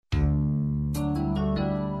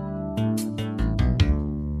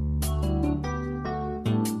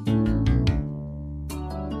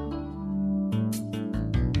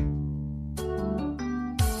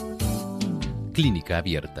Clínica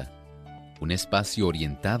Abierta, un espacio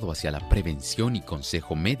orientado hacia la prevención y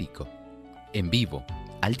consejo médico, en vivo,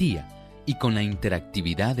 al día y con la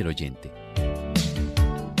interactividad del oyente.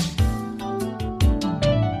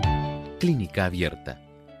 Clínica Abierta,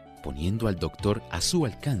 poniendo al doctor a su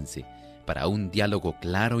alcance para un diálogo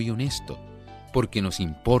claro y honesto, porque nos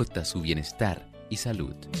importa su bienestar y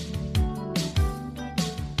salud.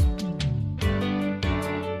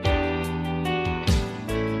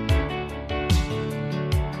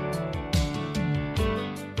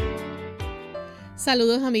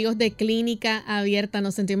 Saludos amigos de Clínica Abierta,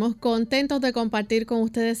 nos sentimos contentos de compartir con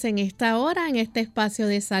ustedes en esta hora, en este espacio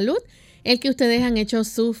de salud, el que ustedes han hecho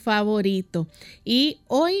su favorito. Y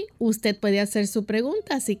hoy usted puede hacer su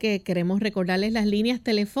pregunta, así que queremos recordarles las líneas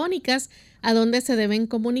telefónicas a donde se deben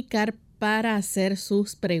comunicar para hacer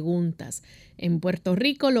sus preguntas. En Puerto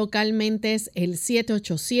Rico localmente es el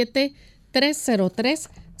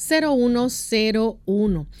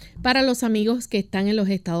 787-303-0101. Para los amigos que están en los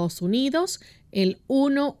Estados Unidos, el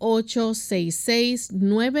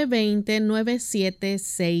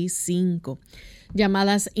 1-866-920-9765.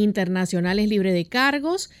 Llamadas internacionales libre de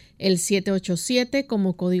cargos, el 787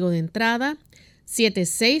 como código de entrada,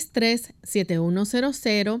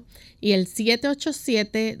 763-7100 y el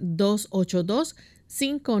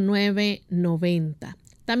 787-282-5990.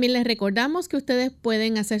 También les recordamos que ustedes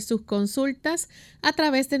pueden hacer sus consultas a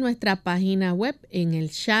través de nuestra página web en el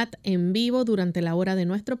chat en vivo durante la hora de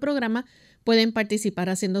nuestro programa. Pueden participar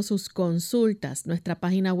haciendo sus consultas. Nuestra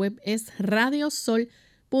página web es radiosol.org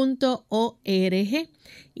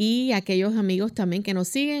y aquellos amigos también que nos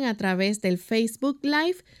siguen a través del Facebook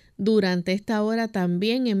Live durante esta hora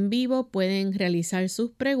también en vivo pueden realizar sus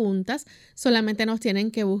preguntas. Solamente nos tienen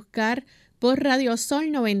que buscar por Radio Sol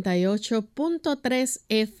 98.3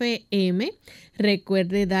 FM.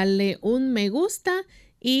 Recuerde darle un me gusta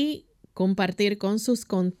y compartir con sus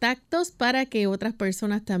contactos para que otras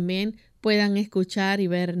personas también puedan escuchar y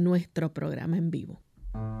ver nuestro programa en vivo.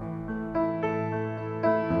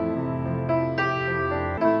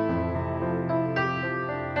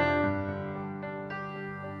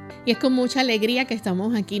 Y es con mucha alegría que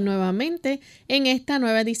estamos aquí nuevamente en esta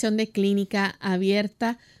nueva edición de Clínica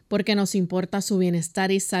Abierta, porque nos importa su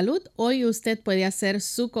bienestar y salud. Hoy usted puede hacer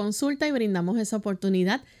su consulta y brindamos esa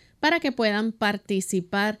oportunidad para que puedan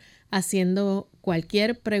participar haciendo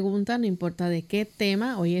cualquier pregunta, no importa de qué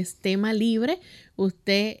tema. Hoy es tema libre.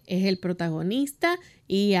 Usted es el protagonista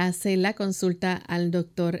y hace la consulta al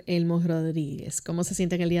doctor Elmo Rodríguez. ¿Cómo se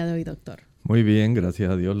siente en el día de hoy, doctor? Muy bien, gracias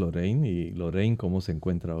a Dios, Lorraine. Y Lorraine, ¿cómo se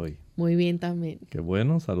encuentra hoy? Muy bien también. Qué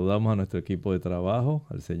bueno, saludamos a nuestro equipo de trabajo,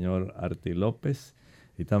 al señor Arti López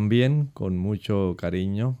y también con mucho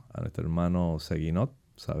cariño a nuestro hermano Seguinot.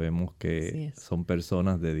 Sabemos que son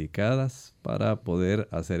personas dedicadas para poder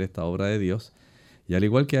hacer esta obra de Dios. Y al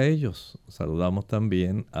igual que a ellos, saludamos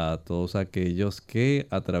también a todos aquellos que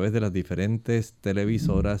a través de las diferentes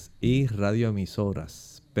televisoras y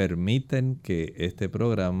radioemisoras permiten que este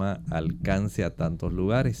programa alcance a tantos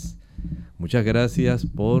lugares. Muchas gracias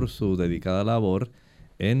por su dedicada labor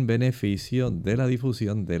en beneficio de la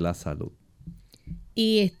difusión de la salud.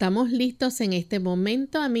 Y estamos listos en este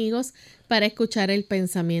momento, amigos, para escuchar el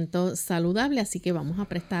pensamiento saludable, así que vamos a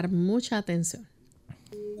prestar mucha atención.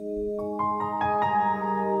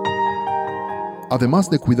 Además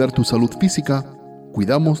de cuidar tu salud física,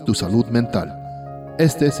 cuidamos tu salud mental.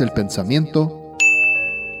 Este es el pensamiento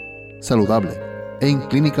saludable en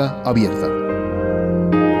Clínica Abierta.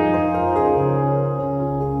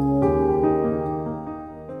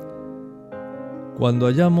 Cuando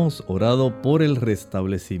hayamos orado por el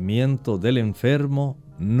restablecimiento del enfermo,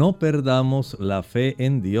 no perdamos la fe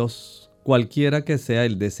en Dios, cualquiera que sea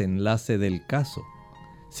el desenlace del caso.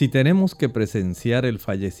 Si tenemos que presenciar el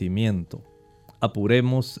fallecimiento,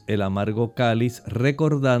 apuremos el amargo cáliz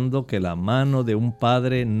recordando que la mano de un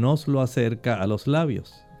padre nos lo acerca a los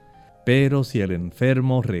labios. Pero si el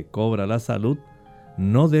enfermo recobra la salud,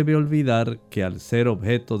 no debe olvidar que al ser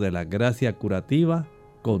objeto de la gracia curativa,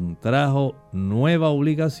 contrajo nueva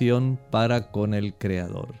obligación para con el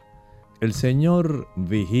Creador. El Señor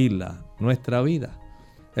vigila nuestra vida.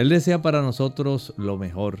 Él desea para nosotros lo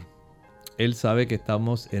mejor. Él sabe que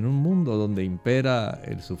estamos en un mundo donde impera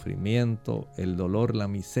el sufrimiento, el dolor, la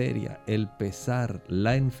miseria, el pesar,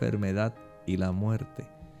 la enfermedad y la muerte.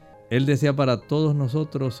 Él desea para todos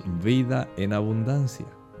nosotros vida en abundancia.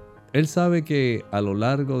 Él sabe que a lo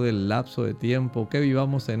largo del lapso de tiempo que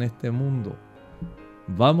vivamos en este mundo,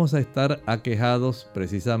 vamos a estar aquejados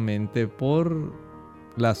precisamente por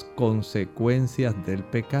las consecuencias del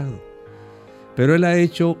pecado. Pero Él ha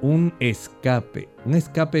hecho un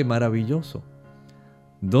escape maravilloso.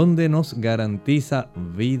 donde nos garantiza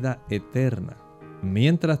vida eterna.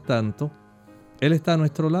 Mientras tanto, Él está a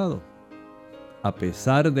nuestro lado. A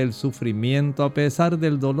pesar del sufrimiento, a pesar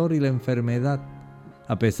del dolor y la enfermedad,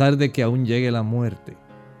 a pesar de que aún llegue la muerte,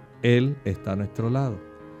 Él está a nuestro lado.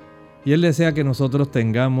 Y Él desea que nosotros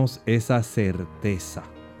tengamos esa certeza.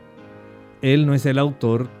 Él no es el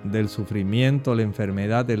autor del sufrimiento, la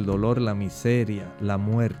enfermedad, el dolor, la miseria, la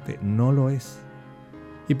muerte. No lo es.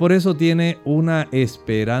 Y por eso tiene una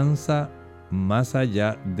esperanza más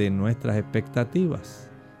allá de nuestras expectativas.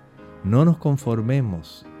 No nos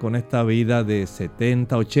conformemos con esta vida de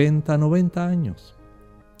 70, 80, 90 años.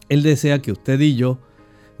 Él desea que usted y yo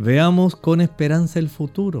veamos con esperanza el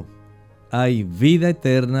futuro. Hay vida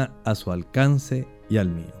eterna a su alcance y al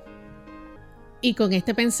mío. Y con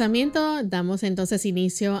este pensamiento damos entonces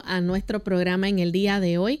inicio a nuestro programa en el día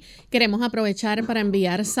de hoy. Queremos aprovechar para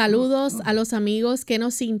enviar saludos a los amigos que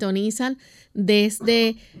nos sintonizan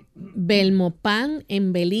desde Belmopan,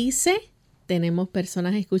 en Belice. Tenemos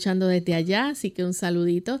personas escuchando desde allá, así que un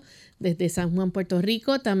saludito desde San Juan, Puerto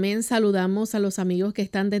Rico. También saludamos a los amigos que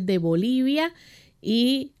están desde Bolivia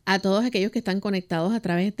y a todos aquellos que están conectados a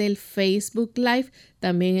través del Facebook Live.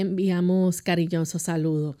 También enviamos cariñosos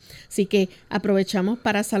saludos. Así que aprovechamos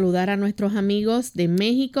para saludar a nuestros amigos de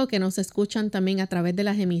México que nos escuchan también a través de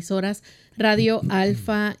las emisoras Radio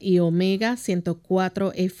Alfa y Omega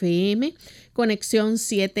 104 FM, Conexión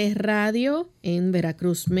 7 Radio en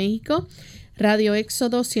Veracruz, México, Radio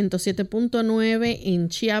Éxodo 107.9 en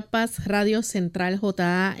Chiapas, Radio Central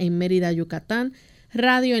JA en Mérida, Yucatán,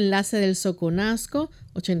 Radio Enlace del Soconasco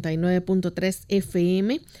 89.3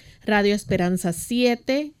 FM, Radio Esperanza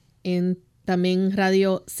 7, también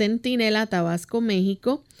Radio Centinela, Tabasco,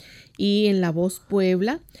 México, y en La Voz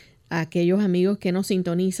Puebla, a aquellos amigos que nos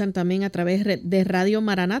sintonizan también a través de Radio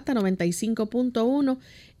Maranata 95.1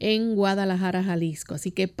 en Guadalajara, Jalisco.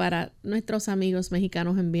 Así que para nuestros amigos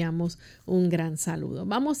mexicanos enviamos un gran saludo.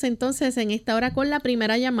 Vamos entonces en esta hora con la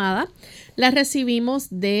primera llamada. La recibimos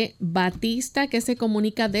de Batista, que se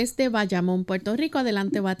comunica desde Bayamón, Puerto Rico.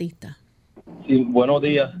 Adelante, Batista. Sí, buenos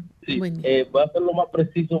días. Sí, voy a ser lo más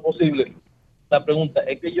preciso posible. La pregunta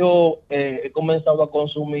es que yo he comenzado a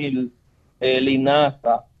consumir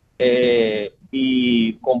linaza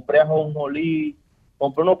y compré ajonjolí,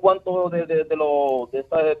 compré unos cuantos de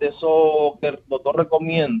eso que el doctor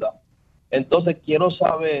recomienda. Entonces quiero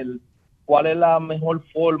saber cuál es la mejor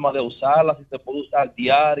forma de usarla, si se puede usar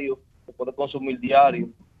diario, se puede consumir diario.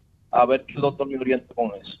 A ver qué el doctor me orienta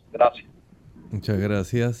con eso. Gracias. Muchas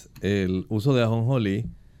gracias. El uso de ajonjolí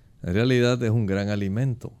en realidad es un gran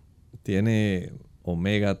alimento. Tiene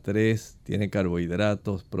omega 3, tiene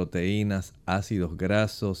carbohidratos, proteínas, ácidos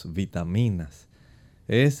grasos, vitaminas.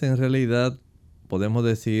 Es en realidad, podemos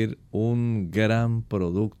decir, un gran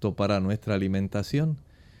producto para nuestra alimentación.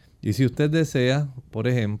 Y si usted desea, por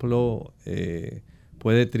ejemplo,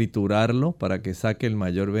 puede triturarlo para que saque el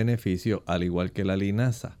mayor beneficio, al igual que la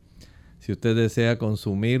linaza. Si usted desea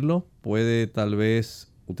consumirlo, puede tal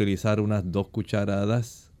vez utilizar unas 2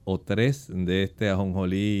 cucharadas o 3 de este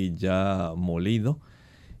ajonjolí ya molido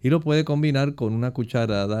y lo puede combinar con una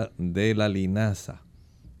cucharada de la linaza.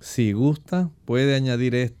 Si gusta, puede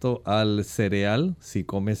añadir esto al cereal, si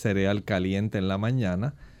come cereal caliente en la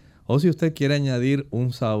mañana, o si usted quiere añadir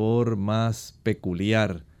un sabor más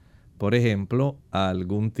peculiar, por ejemplo, a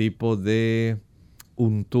algún tipo de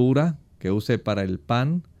untura que use para el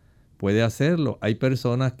pan, puede hacerlo. Hay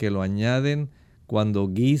personas que lo añaden cuando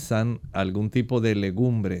guisan algún tipo de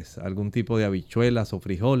legumbres, algún tipo de habichuelas o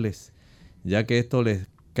frijoles, ya que esto les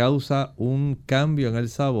causa un cambio en el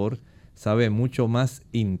sabor, sabe mucho más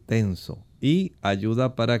intenso y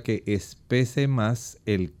ayuda para que espese más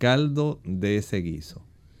el caldo de ese guiso.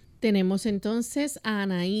 Tenemos entonces a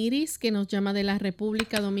Ana Iris, que nos llama de la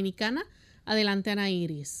República Dominicana. Adelante, Ana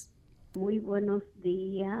Iris. Muy buenos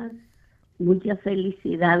días. Muchas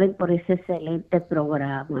felicidades por ese excelente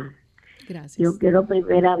programa. Gracias. Yo quiero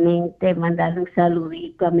primeramente mandar un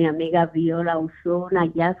saludito a mi amiga Viola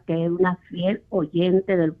Osuna, ya que es una fiel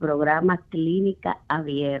oyente del programa Clínica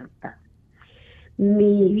Abierta.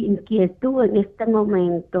 Mi inquietud en este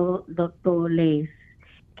momento, doctor, es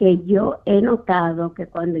que yo he notado que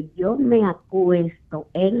cuando yo me acuesto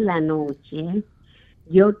en la noche,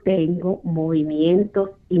 yo tengo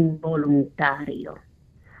movimientos involuntarios.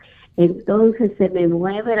 Entonces se me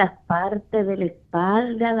mueve la parte de la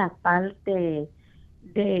espalda, la parte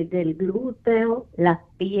del glúteo, las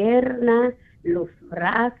piernas, los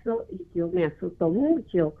brazos, y yo me asusto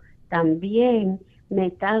mucho. También me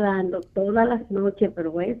está dando todas las noches,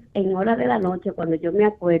 pero es en horas de la noche cuando yo me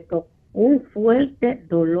acuesto, un fuerte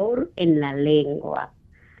dolor en la lengua.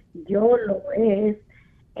 Yo lo es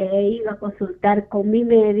he ido a consultar con mi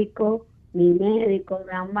médico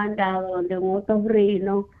me han mandado donde un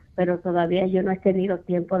otorrino, pero todavía yo no he tenido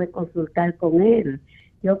tiempo de consultar con él.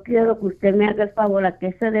 Yo quiero que usted me haga el favor, ¿a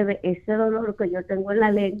qué se debe ese dolor que yo tengo en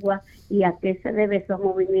la lengua y a qué se debe esos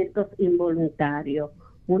movimientos involuntarios?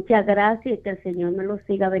 Muchas gracias y que el Señor me lo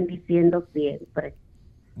siga bendiciendo siempre.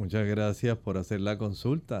 Muchas gracias por hacer la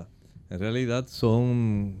consulta. En realidad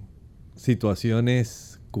son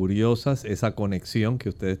situaciones curiosas, esa conexión que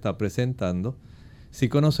usted está presentando. Sí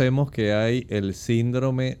conocemos que hay el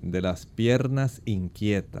síndrome de las piernas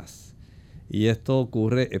inquietas. Y esto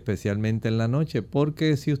ocurre especialmente en la noche,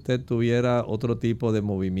 porque si usted tuviera otro tipo de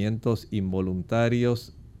movimientos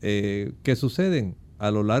involuntarios que suceden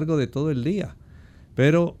a lo largo de todo el día,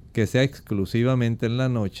 pero que sea exclusivamente en la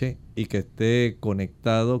noche y que esté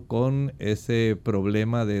conectado con ese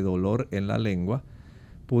problema de dolor en la lengua,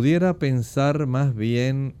 pudiera pensar más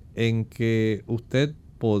bien en que usted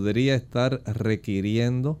podría estar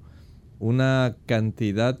requiriendo una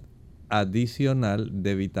cantidad adicional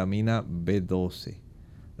de vitamina B12.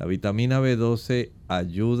 La vitamina B12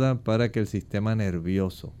 ayuda para que el sistema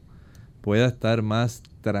nervioso pueda estar más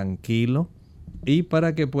tranquilo y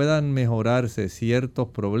para que puedan mejorarse ciertos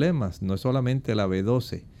problemas. No es solamente la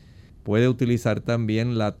B12, puede utilizar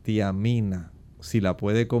también la tiamina. Si la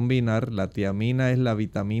puede combinar, la tiamina es la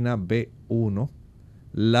vitamina B1,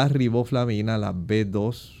 la riboflavina, la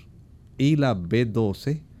B2 y la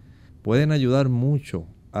B12 pueden ayudar mucho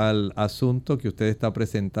al asunto que usted está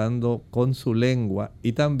presentando con su lengua,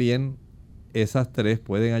 y también esas tres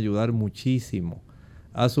pueden ayudar muchísimo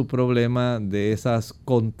a su problema de esas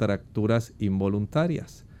contracturas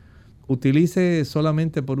involuntarias. Utilice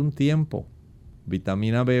solamente por un tiempo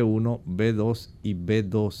vitamina B1, B2 y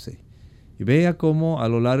B12 y vea cómo a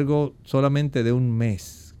lo largo solamente de un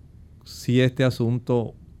mes si este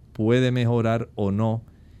asunto puede mejorar o no.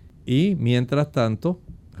 Y mientras tanto,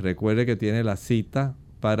 recuerde que tiene la cita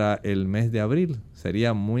para el mes de abril.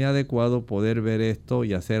 Sería muy adecuado poder ver esto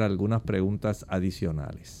y hacer algunas preguntas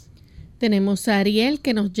adicionales. Tenemos a Ariel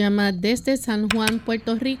que nos llama desde San Juan,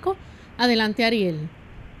 Puerto Rico. Adelante, Ariel.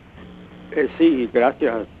 Sí,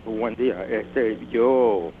 gracias. Un buen día.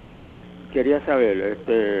 Yo quería saber,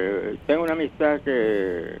 tengo una amistad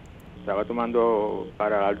que estaba tomando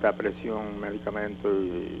para alta presión medicamento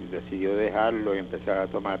y decidió dejarlo y empezar a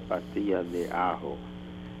tomar pastillas de ajo.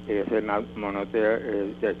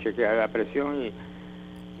 Se chequea la presión y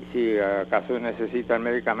si acaso necesita el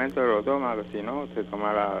medicamento lo toma, si no, se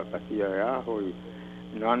toma la pastilla de ajo y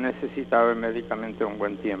no ha necesitado el medicamento en un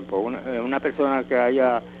buen tiempo. Una persona que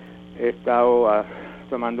haya estado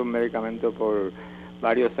tomando un medicamento por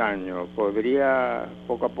varios años, ¿podría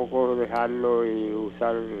poco a poco dejarlo y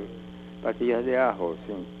usar pastillas de ajo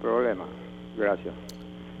sin problema? Gracias.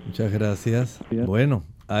 Muchas gracias. Bueno,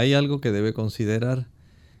 hay algo que debe considerar.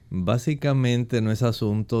 Básicamente no es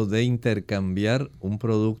asunto de intercambiar un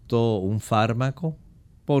producto, un fármaco,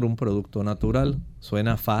 por un producto natural.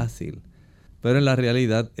 Suena fácil, pero en la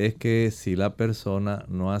realidad es que si la persona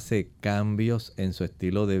no hace cambios en su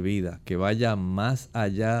estilo de vida, que vaya más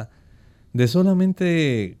allá de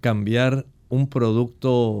solamente cambiar un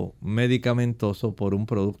producto medicamentoso por un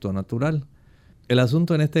producto natural. El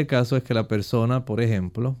asunto en este caso es que la persona, por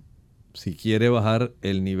ejemplo, si quiere bajar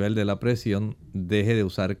el nivel de la presión, deje de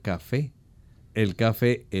usar café. El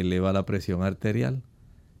café eleva la presión arterial.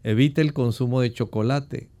 Evite el consumo de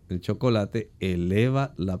chocolate. El chocolate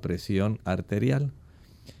eleva la presión arterial.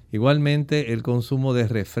 Igualmente el consumo de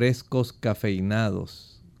refrescos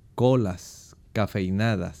cafeinados, colas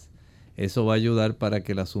cafeinadas. Eso va a ayudar para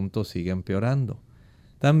que el asunto siga empeorando.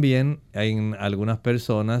 También en algunas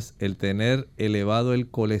personas el tener elevado el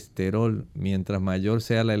colesterol, mientras mayor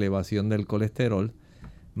sea la elevación del colesterol,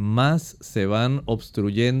 más se van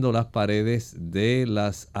obstruyendo las paredes de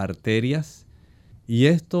las arterias y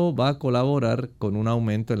esto va a colaborar con un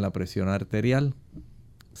aumento en la presión arterial.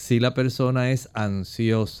 Si la persona es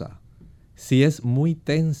ansiosa, si es muy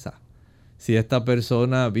tensa, si esta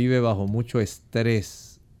persona vive bajo mucho estrés,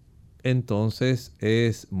 entonces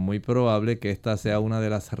es muy probable que esta sea una de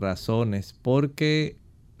las razones, porque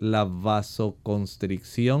la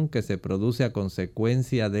vasoconstricción que se produce a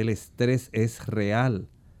consecuencia del estrés es real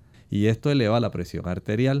y esto eleva la presión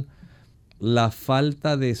arterial. La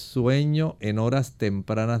falta de sueño en horas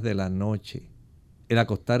tempranas de la noche, el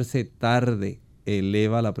acostarse tarde,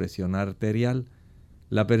 eleva la presión arterial.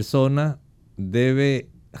 La persona debe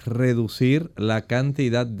reducir la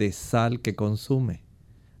cantidad de sal que consume.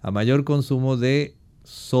 A mayor consumo de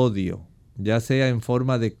sodio, ya sea en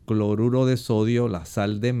forma de cloruro de sodio, la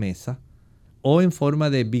sal de mesa, o en forma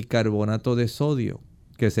de bicarbonato de sodio,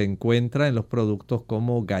 que se encuentra en los productos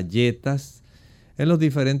como galletas, en los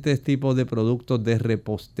diferentes tipos de productos de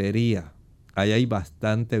repostería. Ahí hay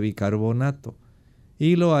bastante bicarbonato.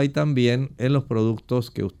 Y lo hay también en los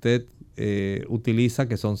productos que usted utiliza,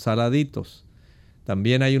 que son saladitos.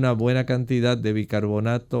 También hay una buena cantidad de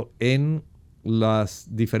bicarbonato en los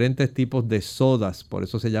diferentes tipos de sodas. Por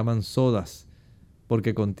eso se llaman sodas,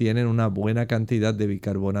 porque contienen una buena cantidad de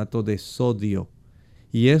bicarbonato de sodio.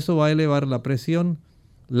 Y eso va a elevar la presión.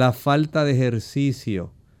 La falta de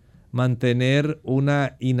ejercicio, mantener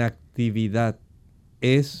una inactividad,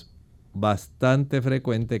 es bastante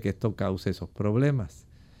frecuente que esto cause esos problemas.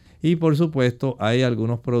 Y por supuesto hay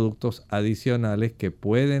algunos productos adicionales que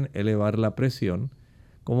pueden elevar la presión,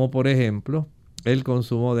 como por ejemplo el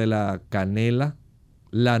consumo de la canela,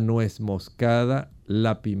 la nuez moscada,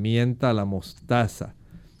 la pimienta, la mostaza.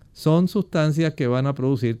 Son sustancias que van a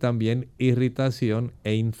producir también irritación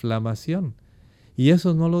e inflamación. Y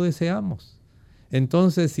eso no lo deseamos.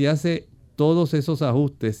 Entonces, si hace todos esos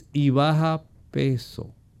ajustes y baja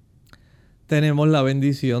peso, tenemos la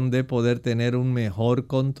bendición de poder tener un mejor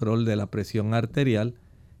control de la presión arterial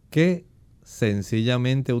que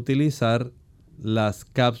sencillamente utilizar las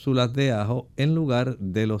cápsulas de ajo en lugar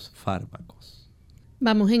de los fármacos.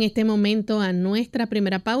 Vamos en este momento a nuestra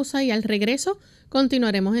primera pausa y al regreso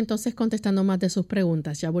continuaremos entonces contestando más de sus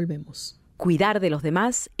preguntas. Ya volvemos. Cuidar de los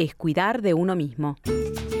demás es cuidar de uno mismo.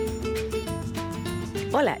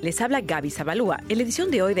 Hola, les habla Gaby Zabalúa en la edición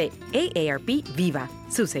de hoy de AARP Viva,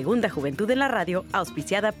 su segunda juventud en la radio,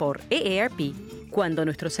 auspiciada por AARP. Cuando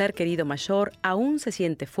nuestro ser querido mayor aún se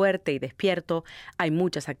siente fuerte y despierto, hay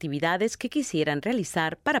muchas actividades que quisieran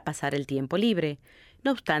realizar para pasar el tiempo libre.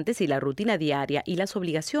 No obstante, si la rutina diaria y las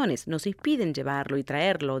obligaciones nos impiden llevarlo y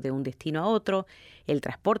traerlo de un destino a otro, el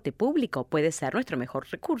transporte público puede ser nuestro mejor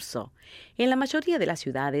recurso. En la mayoría de las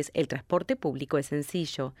ciudades, el transporte público es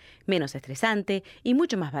sencillo, menos estresante y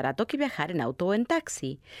mucho más barato que viajar en auto o en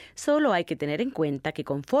taxi. Solo hay que tener en cuenta que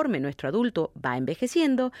conforme nuestro adulto va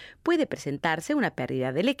envejeciendo, puede presentarse una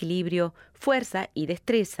pérdida del equilibrio, fuerza y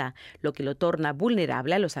destreza, lo que lo torna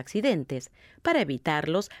vulnerable a los accidentes. Para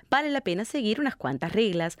evitarlos, vale la pena seguir unas cuantas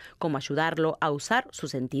reglas, como ayudarlo a usar su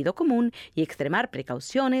sentido común y extremar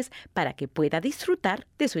precauciones para que pueda disfrutar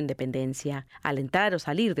de su independencia. Al entrar o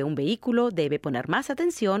salir de un vehículo, debe poner más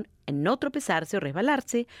atención en no tropezarse o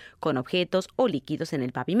resbalarse con objetos o líquidos en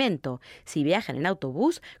el pavimento. Si viajan en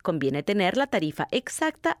autobús, conviene tener la tarifa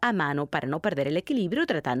exacta a mano para no perder el equilibrio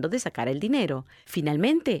tratando de sacar el dinero.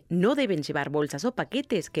 Finalmente, no deben llevar bolsas o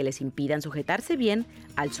paquetes que les impidan sujetarse bien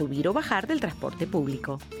al subir o bajar del transporte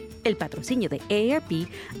público. El patrocinio de AARP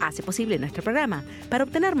hace posible nuestro programa. Para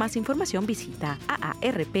obtener más información, visita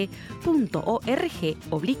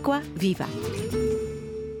aarp.org/viva.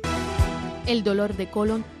 El dolor de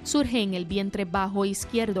colon surge en el vientre bajo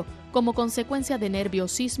izquierdo como consecuencia de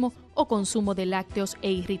nerviosismo o consumo de lácteos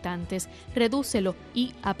e irritantes. Redúcelo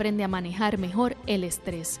y aprende a manejar mejor el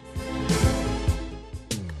estrés.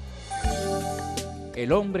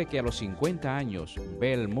 El hombre que a los 50 años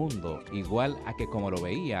ve el mundo igual a que como lo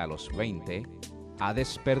veía a los 20, ha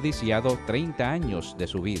desperdiciado 30 años de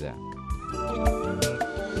su vida.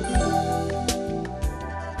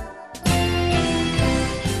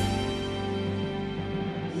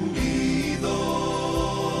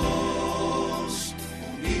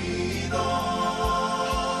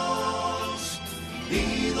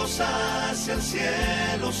 Unidos hacia el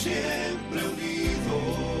cielo, siempre unidos.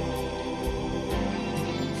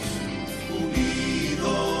 Unidos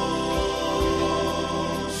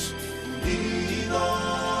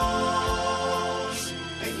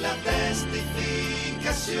en la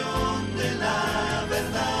testificación de la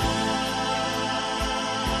verdad,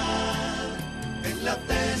 en la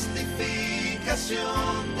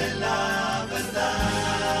testificación de la verdad.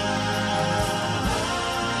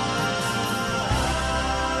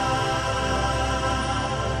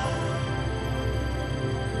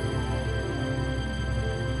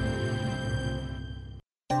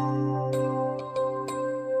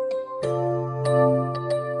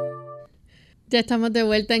 Ya estamos de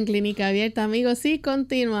vuelta en Clínica Abierta, amigos, y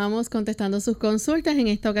continuamos contestando sus consultas. En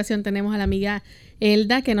esta ocasión tenemos a la amiga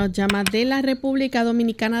Elda, que nos llama de la República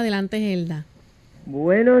Dominicana. Adelante, Elda.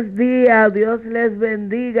 Buenos días, Dios les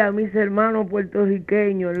bendiga a mis hermanos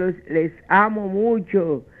puertorriqueños, les amo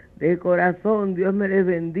mucho de corazón. Dios me les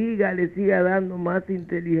bendiga, les siga dando más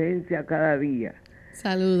inteligencia cada día.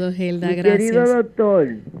 Saludos, Elda, Mi gracias. Querido doctor,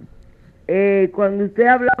 cuando usted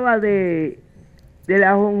hablaba de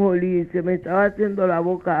la ajonjolí, se me estaba haciendo la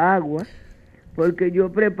boca agua, porque yo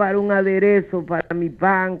preparo un aderezo para mi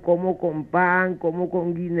pan, como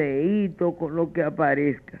con guineíto, con lo que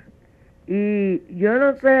aparezca. Y yo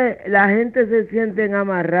no sé, la gente se sienten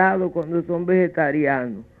amarrados cuando son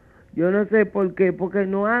vegetarianos. Yo no sé por qué, porque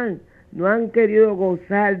no han querido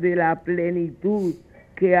gozar de la plenitud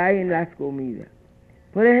que hay en las comidas.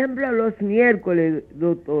 Por ejemplo, los miércoles,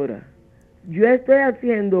 doctora, yo estoy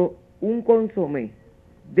haciendo un consomé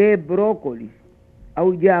de brócoli,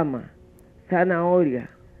 auyama, zanahoria,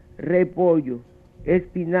 repollo,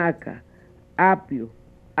 espinaca, apio,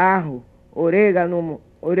 ajo,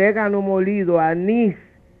 orégano molido, anís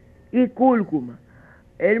y cúrcuma.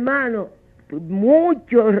 Hermano,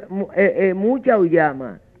 mucha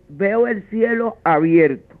auyama. Veo el cielo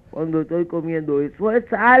abierto cuando estoy comiendo eso.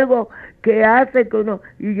 Es algo que hace que uno...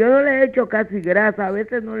 Y yo no le echo casi grasa, a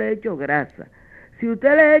veces no le echo grasa. Si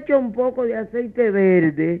usted le echa un poco de aceite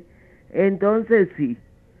verde, entonces sí.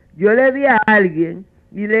 Yo le di a alguien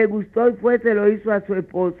y le gustó y se lo hizo a su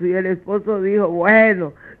esposo. Y el esposo dijo,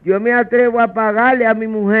 bueno, yo me atrevo a pagarle a mi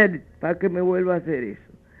mujer para que me vuelva a hacer eso.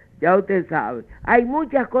 Ya usted sabe. Hay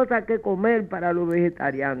muchas cosas que comer para los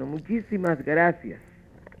vegetarianos. Muchísimas gracias.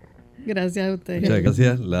 Gracias a usted. Muchas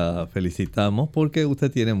gracias. La felicitamos porque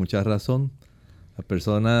usted tiene mucha razón. Las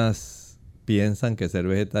personas piensan que ser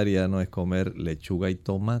vegetariano es comer lechuga y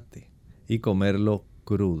tomate y comerlo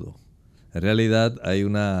crudo. En realidad hay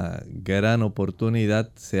una gran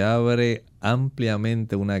oportunidad, se abre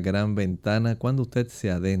ampliamente una gran ventana cuando usted se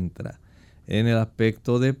adentra en el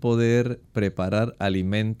aspecto de poder preparar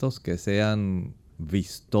alimentos que sean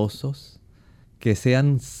vistosos, que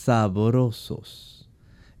sean sabrosos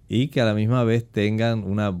y que a la misma vez tengan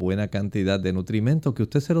una buena cantidad de nutrimentos, que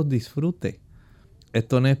usted se los disfrute.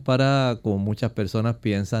 Esto no es para, como muchas personas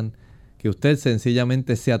piensan, que usted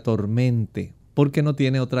sencillamente se atormente porque no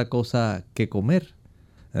tiene otra cosa que comer.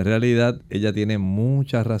 En realidad, ella tiene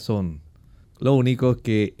mucha razón. Lo único es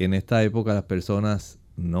que en esta época las personas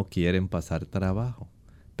no quieren pasar trabajo.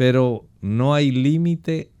 Pero no hay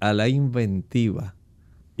límite a la inventiva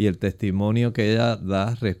y el testimonio que ella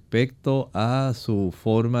da respecto a su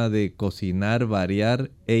forma de cocinar,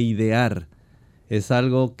 variar e idear. Es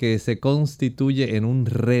algo que se constituye en un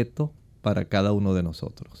reto para cada uno de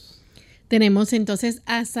nosotros. Tenemos entonces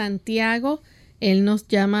a Santiago. Él nos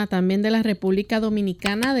llama también de la República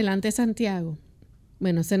Dominicana. Adelante, Santiago.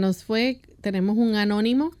 Bueno, se nos fue. Tenemos un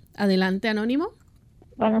anónimo. Adelante, anónimo.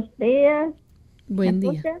 Buenos días. Buen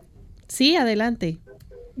día. ¿Escucha? Sí, adelante.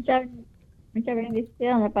 Muchas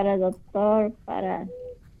bendiciones para el doctor, para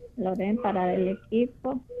Loren, para el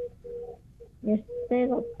equipo.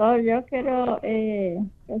 Doctor, yo quiero que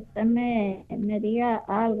usted me diga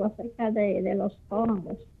algo acerca de los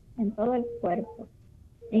hongos en todo el cuerpo.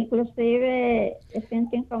 Inclusive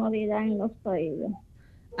siento incomodidad en los oídos.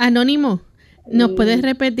 Anónimo, ¿nos puedes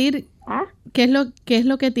repetir qué es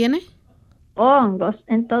lo que tiene? Hongos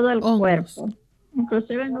en todo el cuerpo,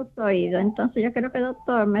 inclusive en los oídos. Entonces yo quiero que el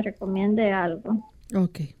doctor me recomiende algo.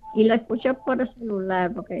 Okay. Y lo escucho por el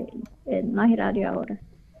celular porque no hay radio ahora.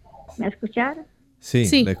 ¿Me escucharon?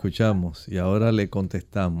 Sí, le escuchamos y ahora le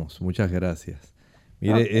contestamos. Muchas gracias.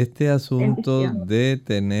 Mire, este asunto de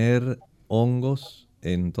tener hongos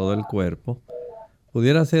en todo el cuerpo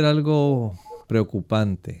pudiera ser algo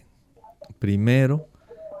preocupante. Primero,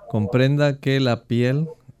 comprenda que la piel,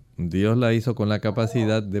 Dios la hizo con la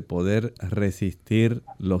capacidad de poder resistir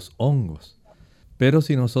los hongos. Pero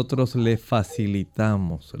si nosotros le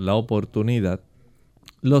facilitamos la oportunidad,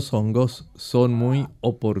 los hongos son muy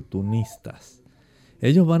oportunistas.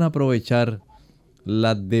 Ellos van a aprovechar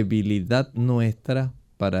la debilidad nuestra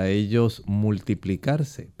para ellos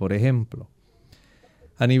multiplicarse. Por ejemplo,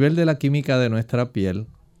 a nivel de la química de nuestra piel,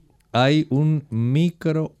 hay un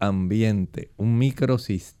microambiente, un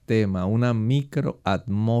microsistema, una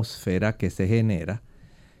microatmósfera que se genera,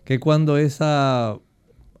 que cuando esa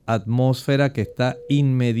atmósfera que está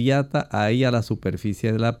inmediata ahí a la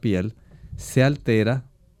superficie de la piel se altera,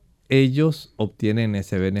 ellos obtienen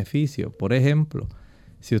ese beneficio. Por ejemplo,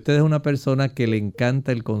 si usted es una persona que le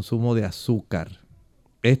encanta el consumo de azúcar,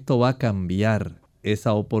 esto va a cambiar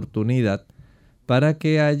esa oportunidad para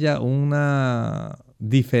que haya una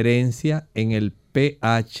diferencia en el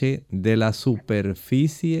pH de la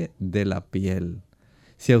superficie de la piel.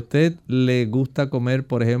 Si a usted le gusta comer,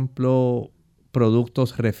 por ejemplo,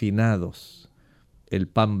 productos refinados, el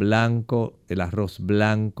pan blanco, el arroz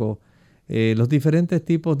blanco, los diferentes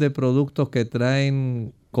tipos de productos que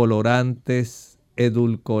traen colorantes,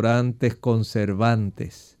 edulcorantes,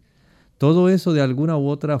 conservantes, todo eso de alguna u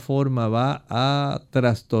otra forma va a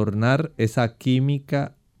trastornar esa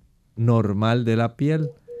química normal de la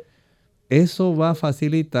piel. Eso va a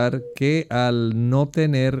facilitar que al no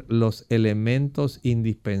tener los elementos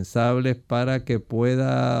indispensables para que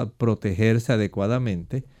pueda protegerse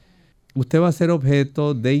adecuadamente, usted va a ser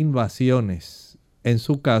objeto de invasiones, en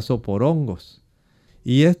su caso por hongos.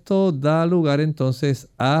 Y esto da lugar entonces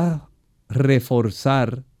a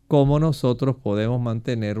reforzar cómo nosotros podemos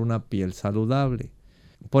mantener una piel saludable.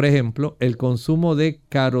 Por ejemplo, el consumo de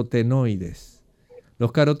carotenoides.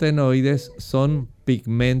 Los carotenoides son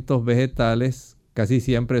pigmentos vegetales, casi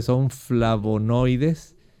siempre son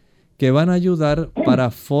flavonoides, que van a ayudar para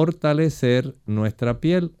fortalecer nuestra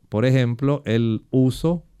piel. Por ejemplo, el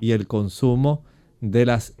uso y el consumo de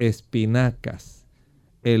las espinacas.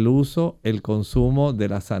 El consumo de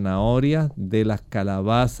la zanahoria, de las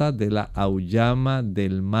calabazas, de la auyama,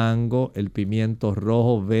 del mango, el pimiento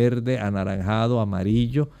rojo, verde, anaranjado,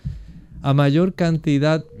 amarillo. A mayor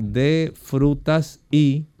cantidad de frutas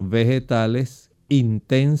y vegetales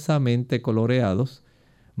intensamente coloreados,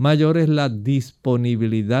 mayor es la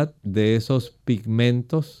disponibilidad de esos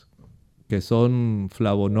pigmentos que son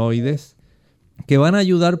flavonoides, que van a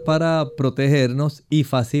ayudar para protegernos y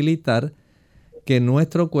facilitar que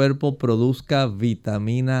nuestro cuerpo produzca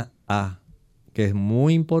vitamina A, que es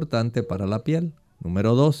muy importante para la piel.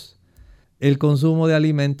 Número 2, el consumo de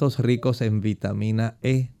alimentos ricos en vitamina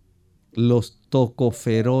E. Los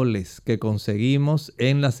tocoferoles que conseguimos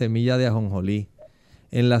en la semilla de ajonjolí,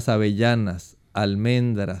 en las avellanas,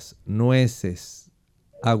 almendras, nueces,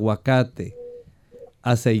 aguacate,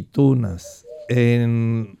 aceitunas,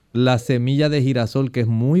 en la semilla de girasol, que es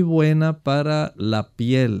muy buena para la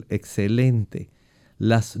piel, excelente.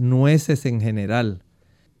 Las nueces en general.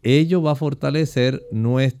 Ello va a fortalecer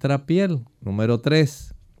nuestra piel. Número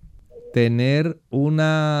 3, tener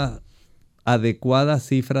una adecuada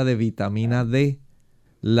cifra de vitamina D.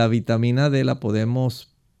 La vitamina D la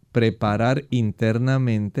podemos preparar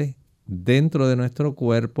internamente dentro de nuestro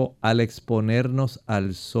cuerpo al exponernos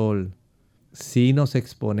al sol. Si nos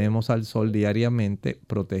exponemos al sol diariamente,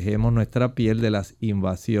 protegemos nuestra piel de las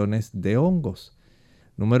invasiones de hongos.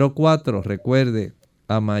 Número 4, recuerde,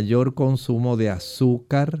 a mayor consumo de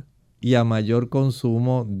azúcar y a mayor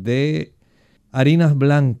consumo de harinas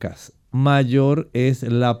blancas, mayor es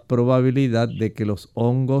la probabilidad de que los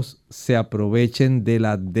hongos se aprovechen de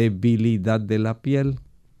la debilidad de la piel.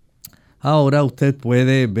 Ahora usted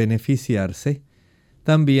puede beneficiarse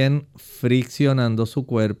también friccionando su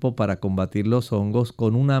cuerpo para combatir los hongos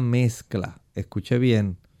con una mezcla. Escuche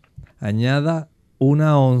bien, añada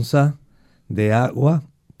una onza de agua,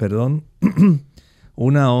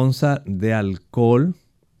 una onza de alcohol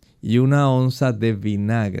y una onza de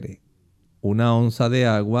vinagre. Una onza de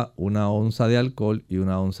agua, una onza de alcohol y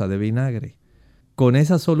una onza de vinagre. Con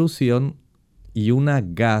esa solución y una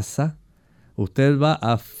gasa, usted va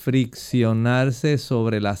a friccionarse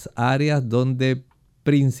sobre las áreas donde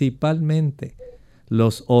principalmente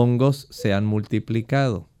los hongos se han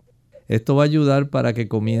multiplicado. Esto va a ayudar para que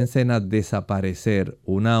comiencen a desaparecer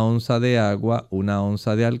una onza de agua, una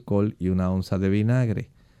onza de alcohol y una onza de vinagre.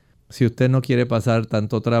 Si usted no quiere pasar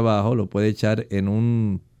tanto trabajo, lo puede echar en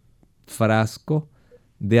un frasco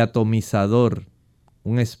de atomizador,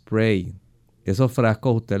 un spray. Esos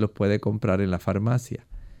frascos usted los puede comprar en la farmacia.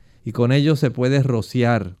 Y con ellos se puede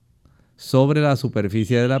rociar sobre la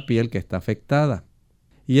superficie de la piel que está afectada.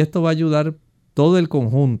 Y esto va a ayudar todo el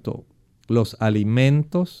conjunto, los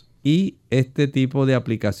alimentos y este tipo de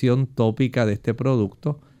aplicación tópica de este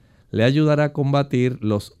producto, le ayudará a combatir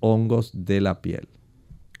los hongos de la piel.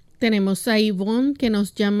 Tenemos a Ivonne que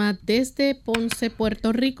nos llama desde Ponce,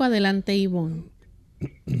 Puerto Rico. Adelante, Ivonne.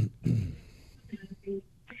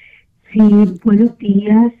 Sí, buenos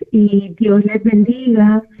días y Dios les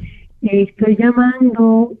bendiga. Estoy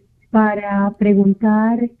llamando para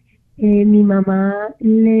preguntar, mi mamá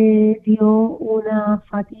le dio una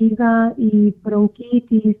fatiga y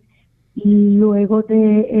bronquitis y luego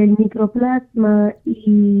del microplasma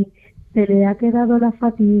y se le ha quedado la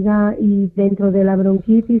fatiga y dentro de la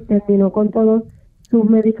bronquitis terminó con todos sus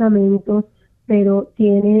medicamentos, pero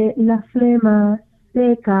tiene la flema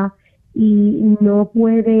seca y no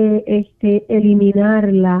puede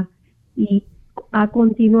eliminarla y ha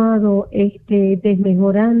continuado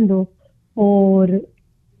desmejorando por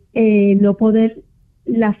no poder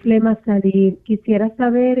la flema salir. Quisiera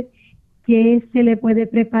saber qué se le puede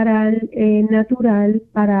preparar natural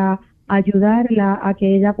para ayudarla a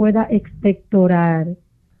que ella pueda expectorar.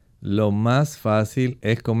 Lo más fácil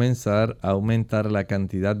es comenzar a aumentar la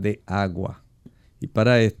cantidad de agua. Y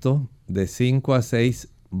para esto, de 5 a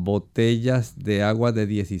 6 botellas de agua de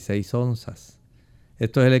 16 onzas.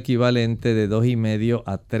 Esto es el equivalente de 2,5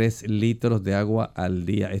 a 3 litros de agua al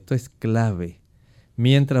día. Esto es clave.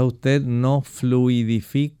 Mientras usted no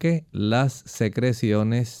fluidifique las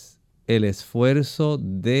secreciones, el esfuerzo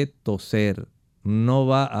de toser, no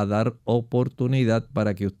va a dar oportunidad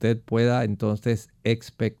para que usted pueda entonces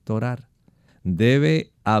expectorar.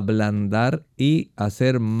 Debe ablandar y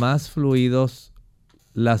hacer más fluidos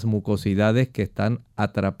las mucosidades que están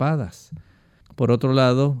atrapadas. Por otro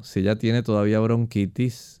lado, si ya tiene todavía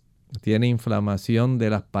bronquitis, tiene inflamación de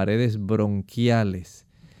las paredes bronquiales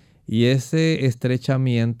y ese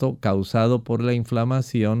estrechamiento causado por la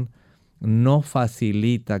inflamación no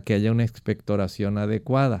facilita que haya una expectoración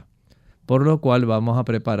adecuada, por lo cual vamos a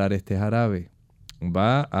preparar este jarabe.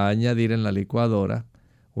 Va a añadir en la licuadora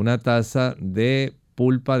una taza de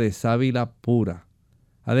pulpa de sábila pura.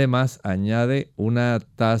 Además, añade una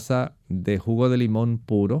taza de jugo de limón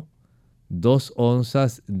puro, 2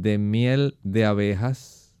 onzas de miel de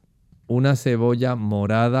abejas, una cebolla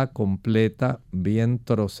morada completa, bien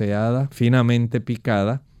troceada, finamente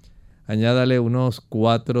picada. Añádale unos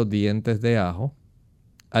 4 dientes de ajo,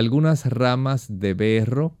 algunas ramas de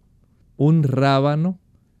berro, un rábano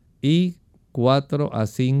y 4 a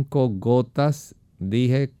 5 gotas,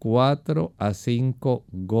 dije 4 a 5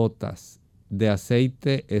 gotas de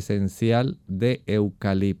aceite esencial de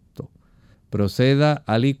eucalipto. Proceda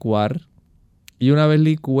a licuar y una vez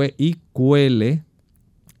licúe y cuele,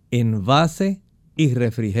 envase y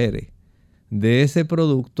refrigere. De ese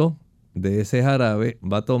producto, de ese jarabe,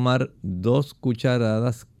 va a tomar 2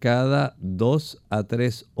 cucharadas cada 2 a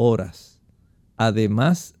 3 horas.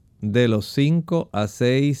 Además de los 5 a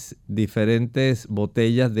 6 diferentes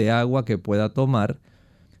botellas de agua que pueda tomar,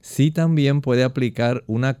 sí también puede aplicar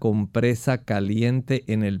una compresa caliente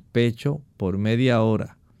en el pecho por media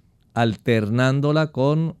hora, alternándola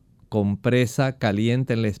con compresa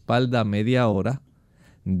caliente en la espalda media hora,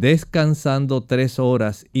 descansando 3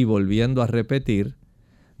 horas y volviendo a repetir.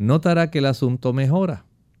 Notará que el asunto mejora.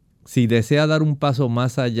 Si desea dar un paso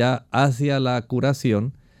más allá hacia la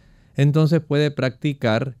curación, entonces puede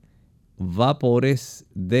practicar vapores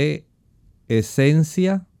de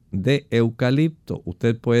esencia de eucalipto.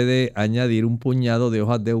 Usted puede añadir un puñado de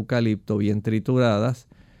hojas de eucalipto bien trituradas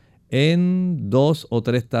en 2 o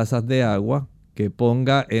 3 tazas de agua que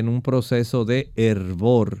ponga en un proceso de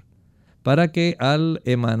hervor para que al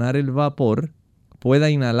emanar el vapor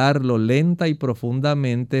pueda inhalarlo lenta y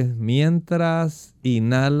profundamente mientras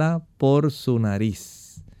inhala por su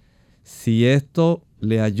nariz. Si esto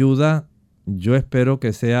le ayuda, yo espero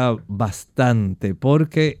que sea bastante,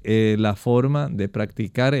 porque la forma de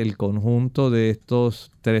practicar el conjunto de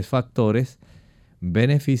estos 3 factores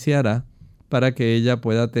beneficiará para que ella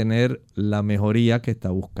pueda tener la mejoría que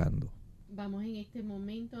está buscando. Vamos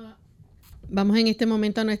en este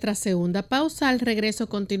momento a nuestra segunda pausa. Al regreso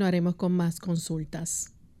continuaremos con más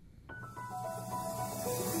consultas.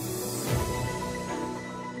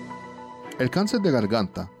 El cáncer de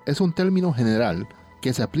garganta es un término general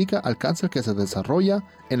que se aplica al cáncer que se desarrolla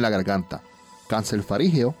en la garganta, cáncer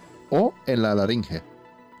faríngeo o en la laringe,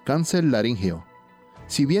 cáncer laríngeo.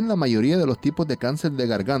 Si bien la mayoría de los tipos de cáncer de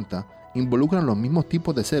garganta involucran los mismos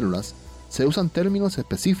tipos de células, se usan términos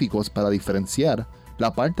específicos para diferenciar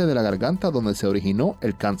la parte de la garganta donde se originó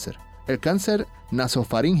el cáncer. El cáncer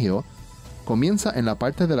nasofaríngeo comienza en la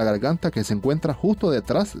parte de la garganta que se encuentra justo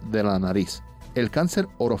detrás de la nariz. El cáncer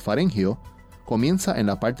orofaríngeo comienza en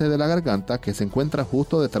la parte de la garganta que se encuentra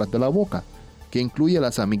justo detrás de la boca, que incluye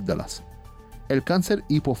las amígdalas. El cáncer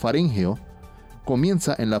hipofaríngeo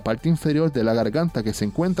comienza en la parte inferior de la garganta que se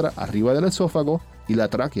encuentra arriba del esófago y la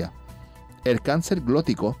tráquea. El cáncer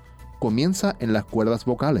glótico comienza en las cuerdas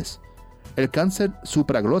vocales. El cáncer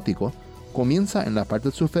supraglótico comienza en la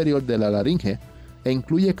parte superior de la laringe e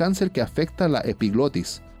incluye cáncer que afecta la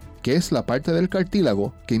epiglotis, que es la parte del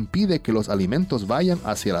cartílago que impide que los alimentos vayan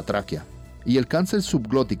hacia la tráquea. Y el cáncer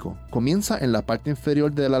subglótico comienza en la parte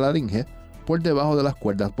inferior de la laringe por debajo de las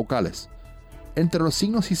cuerdas vocales. Entre los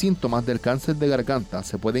signos y síntomas del cáncer de garganta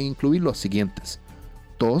se pueden incluir los siguientes: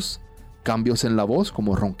 tos, cambios en la voz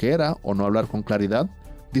como ronquera o no hablar con claridad,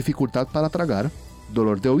 dificultad para tragar,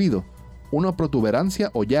 dolor de oído, una protuberancia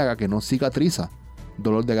o llaga que no cicatriza,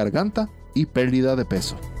 dolor de garganta y pérdida de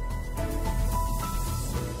peso.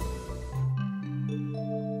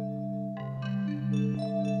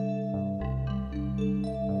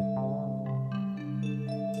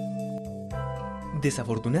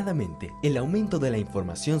 Desafortunadamente, el aumento de la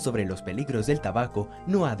información sobre los peligros del tabaco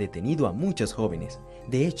no ha detenido a muchos jóvenes.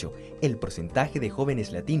 De hecho, el porcentaje de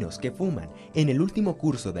jóvenes latinos que fuman en el último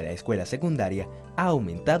curso de la escuela secundaria ha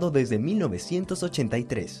aumentado desde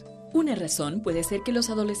 1983. Una razón puede ser que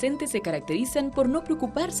los adolescentes se caracterizan por no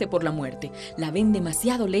preocuparse por la muerte, la ven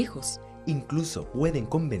demasiado lejos. Incluso pueden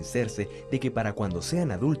convencerse de que para cuando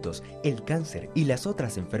sean adultos, el cáncer y las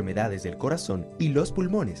otras enfermedades del corazón y los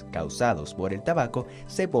pulmones causados por el tabaco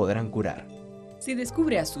se podrán curar. Si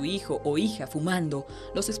descubre a su hijo o hija fumando,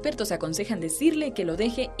 los expertos aconsejan decirle que lo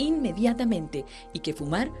deje inmediatamente y que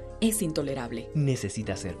fumar es intolerable.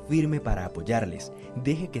 Necesita ser firme para apoyarles.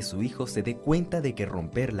 Deje que su hijo se dé cuenta de que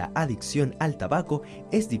romper la adicción al tabaco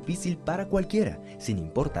es difícil para cualquiera, sin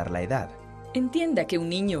importar la edad. Entienda que un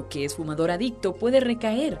niño que es fumador adicto puede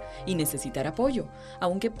recaer y necesitar apoyo.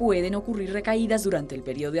 Aunque pueden ocurrir recaídas durante el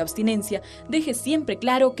periodo de abstinencia, deje siempre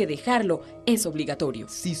claro que dejarlo es obligatorio.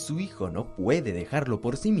 Si su hijo no puede dejarlo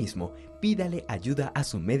por sí mismo, pídale ayuda a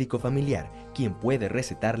su médico familiar, quien puede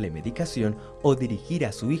recetarle medicación o dirigir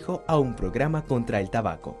a su hijo a un programa contra el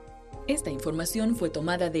tabaco. Esta información fue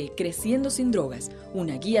tomada de Creciendo sin Drogas,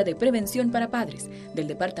 una guía de prevención para padres del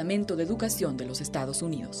Departamento de Educación de los Estados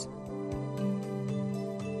Unidos.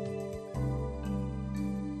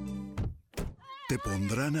 Te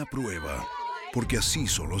pondrán a prueba, porque así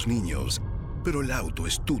son los niños. Pero el auto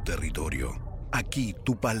es tu territorio. Aquí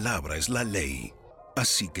tu palabra es la ley.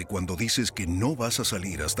 Así que cuando dices que no vas a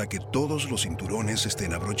salir hasta que todos los cinturones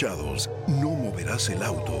estén abrochados, no moverás el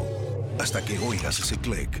auto hasta que oigas ese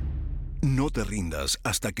clic. No te rindas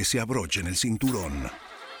hasta que se abrochen el cinturón.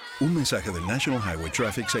 Un mensaje del National Highway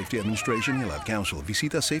Traffic Safety Administration y el Ad Council.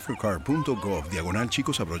 Visita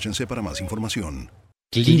safercar.gov/chicos abróchense para más información.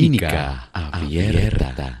 Clínica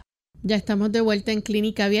Abierta. Ya estamos de vuelta en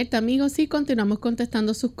Clínica Abierta, amigos, y continuamos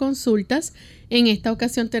contestando sus consultas. En esta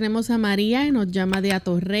ocasión tenemos a María, que nos llama de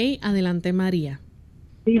Atorrey. Adelante, María.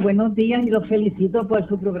 Sí, buenos días y los felicito por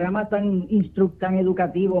su programa tan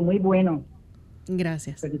educativo, muy bueno.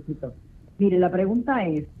 Gracias. Felicito. Mire, la pregunta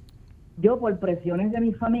es, yo por presiones de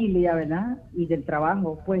mi familia, ¿verdad? Y del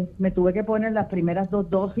trabajo, pues me tuve que poner las primeras 2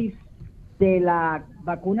 dosis de la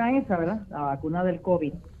vacuna esa, ¿verdad? La vacuna del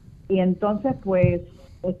COVID. Y entonces, pues,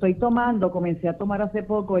 comencé a tomar hace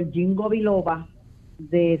poco el Ginkgo biloba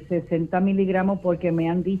de 60 miligramos porque me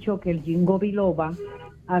han dicho que el Ginkgo biloba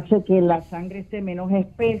hace que la sangre esté menos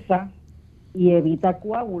espesa y evita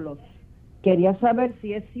coágulos. Quería saber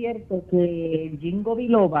si es cierto que el Ginkgo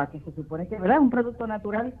biloba, que se supone que, ¿verdad?, es un producto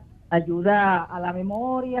natural, ayuda a la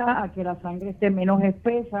memoria, a que la sangre esté menos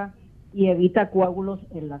espesa y evita coágulos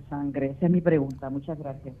en la sangre. Esa es mi pregunta. Muchas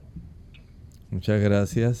gracias. Muchas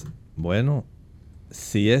gracias. Bueno,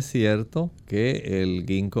 sí es cierto que el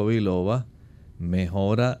Ginkgo biloba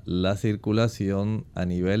mejora la circulación a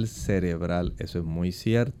nivel cerebral. Eso es muy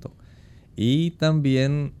cierto. Y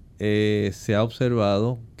también se ha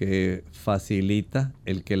observado que facilita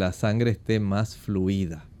el que la sangre esté más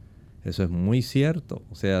fluida. Eso es muy cierto.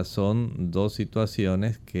 O sea, son 2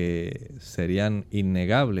 situaciones que serían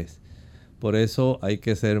innegables. Por eso hay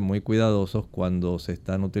que ser muy cuidadosos cuando se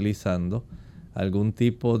están utilizando algún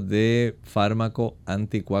tipo de fármaco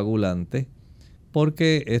anticoagulante,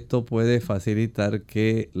 porque esto puede facilitar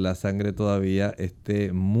que la sangre todavía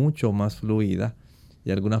esté mucho más fluida y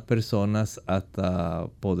algunas personas hasta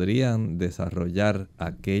podrían desarrollar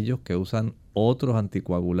aquellos que usan otros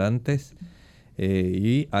anticoagulantes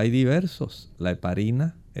y hay diversos. La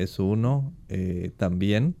heparina es uno,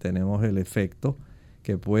 también tenemos el efecto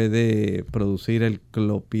que puede producir el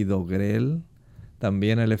clopidogrel,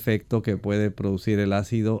 también el efecto que puede producir el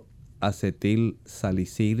ácido acetil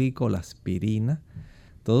salicílico, la aspirina.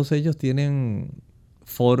 Todos ellos tienen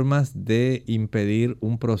formas de impedir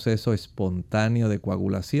un proceso espontáneo de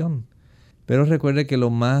coagulación. Pero recuerde que lo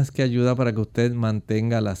más que ayuda para que usted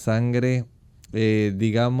mantenga la sangre,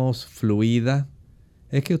 digamos, fluida,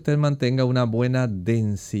 es que usted mantenga una buena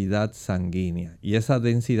densidad sanguínea. Y esa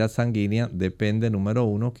densidad sanguínea depende, número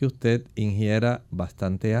 1, que usted ingiera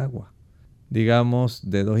bastante agua. Digamos,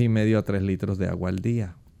 de 2,5 a 3 litros de agua al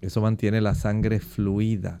día. Eso mantiene la sangre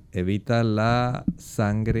fluida, evita la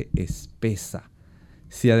sangre espesa.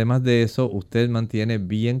 Si además de eso usted mantiene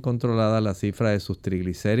bien controlada la cifra de sus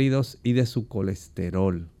triglicéridos y de su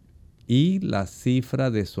colesterol y la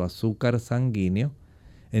cifra de su azúcar sanguíneo,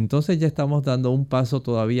 entonces ya estamos dando un paso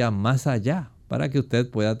todavía más allá para que usted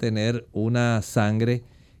pueda tener una sangre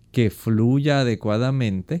que fluya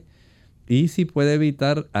adecuadamente y si puede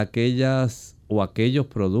evitar aquellas o aquellos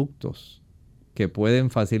productos que pueden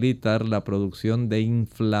facilitar la producción de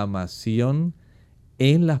inflamación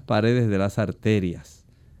en las paredes de las arterias.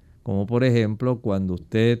 Como por ejemplo cuando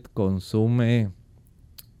usted consume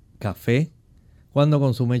café, cuando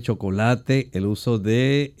consume chocolate, el uso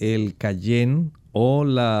de el cayenne o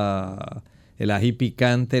el ají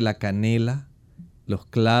picante, la canela, los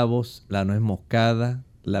clavos, la nuez moscada,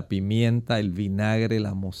 la pimienta, el vinagre,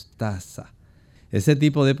 la mostaza. Ese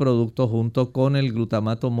tipo de productos junto con el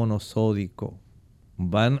glutamato monosódico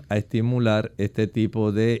van a estimular este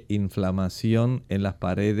tipo de inflamación en las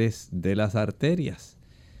paredes de las arterias.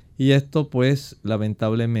 Y esto pues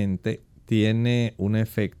lamentablemente tiene un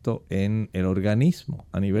efecto en el organismo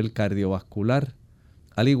a nivel cardiovascular,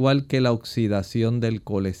 al igual que la oxidación del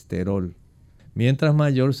colesterol. Mientras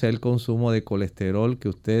mayor sea el consumo de colesterol que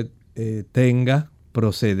usted tenga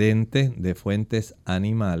procedente de fuentes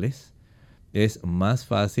animales, es más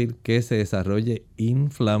fácil que se desarrolle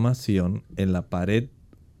inflamación en la pared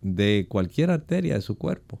de cualquier arteria de su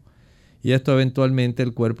cuerpo. Y esto eventualmente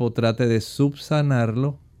el cuerpo trate de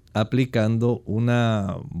subsanarlo aplicando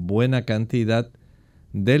una buena cantidad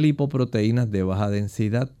de lipoproteínas de baja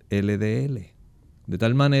densidad, LDL. De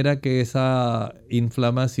tal manera que esa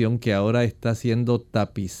inflamación que ahora está siendo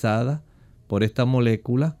tapizada por esta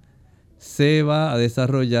molécula, se va a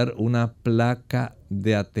desarrollar una placa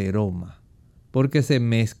de ateroma, porque se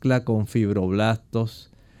mezcla con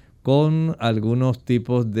fibroblastos, con algunos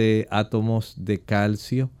tipos de átomos de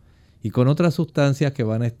calcio y con otras sustancias que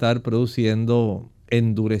van a estar produciendo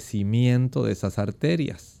endurecimiento de esas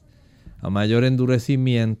arterias. A mayor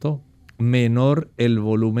endurecimiento, menor el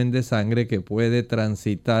volumen de sangre que puede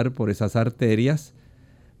transitar por esas arterias,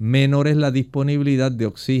 menor es la disponibilidad de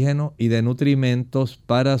oxígeno y de nutrimentos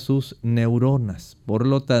para sus neuronas. Por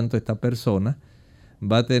lo tanto, esta persona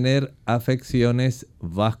va a tener afecciones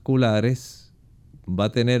vasculares, va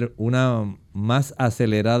a tener una más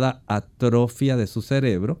acelerada atrofia de su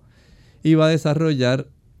cerebro y va a desarrollar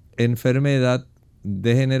enfermedad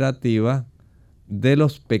degenerativa de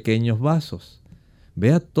los pequeños vasos.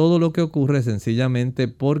 Vea todo lo que ocurre sencillamente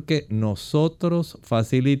porque nosotros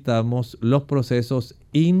facilitamos los procesos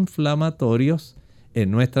inflamatorios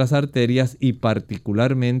en nuestras arterias y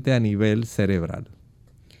particularmente a nivel cerebral.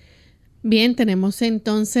 Bien, tenemos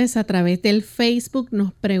entonces a través del Facebook,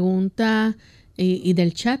 nos pregunta y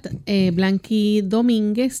del chat, Blanqui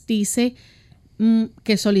Domínguez dice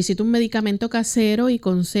que solicita un medicamento casero y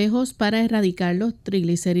consejos para erradicar los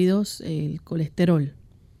triglicéridos, el colesterol.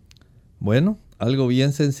 Bueno, algo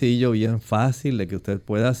bien sencillo, bien fácil de que usted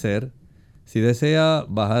pueda hacer. Si desea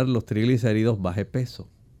bajar los triglicéridos, baje peso.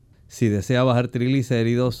 Si desea bajar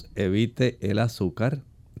triglicéridos, evite el azúcar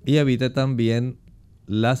y evite también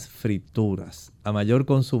las frituras. A mayor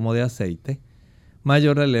consumo de aceite,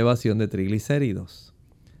 mayor elevación de triglicéridos.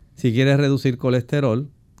 Si quiere reducir colesterol,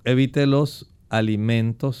 evite los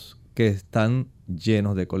alimentos que están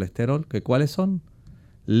llenos de colesterol. ¿Que cuáles son?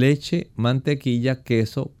 Leche, mantequilla,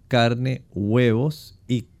 queso, carne, huevos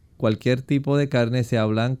y cualquier tipo de carne, sea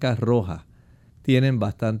blanca, roja. Tienen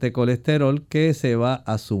bastante colesterol que se va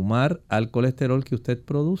a sumar al colesterol que usted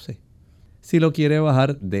produce. Si lo quiere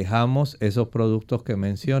bajar, dejamos esos productos que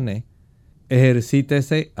mencioné.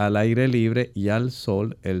 Ejercítese al aire libre y al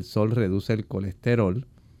sol. El sol reduce el colesterol.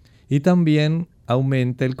 Y también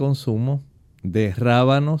aumente el consumo de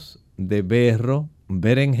rábanos, de berro,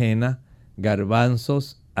 berenjena,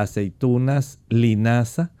 garbanzos, aceitunas,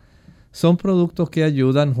 linaza. Son productos que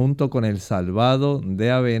ayudan junto con el salvado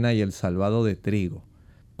de avena y el salvado de trigo.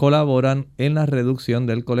 Colaboran en la reducción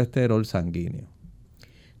del colesterol sanguíneo.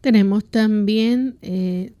 Tenemos también,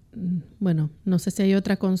 no sé si hay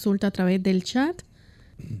otra consulta a través del chat.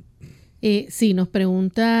 Sí, nos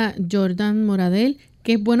pregunta Jordan Moradel,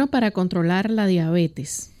 ¿qué es bueno para controlar la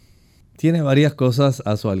diabetes? Tiene varias cosas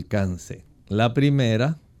a su alcance. La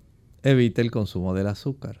primera, evite el consumo del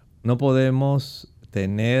azúcar. No podemos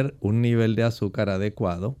tener un nivel de azúcar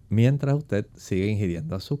adecuado mientras usted sigue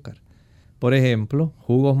ingiriendo azúcar. Por ejemplo,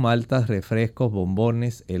 jugos, maltas, refrescos,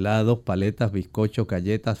 bombones, helados, paletas, bizcochos,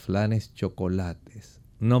 galletas, flanes, chocolates.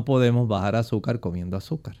 No podemos bajar azúcar comiendo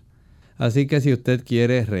azúcar. Así que si usted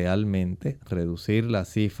quiere realmente reducir la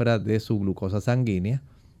cifra de su glucosa sanguínea,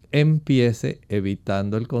 empiece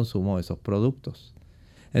evitando el consumo de esos productos.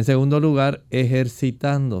 En segundo lugar,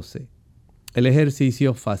 ejercitándose. El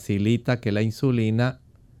ejercicio facilita que la insulina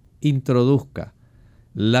introduzca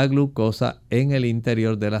la glucosa en el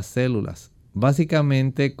interior de las células,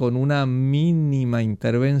 básicamente con una mínima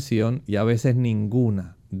intervención y a veces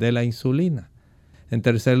ninguna de la insulina. En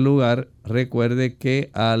tercer lugar, recuerde que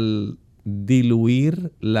al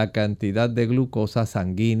diluir la cantidad de glucosa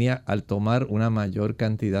sanguínea, al tomar una mayor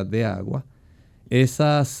cantidad de agua,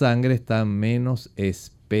 esa sangre está menos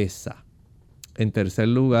espesa. En tercer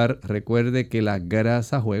lugar, recuerde que la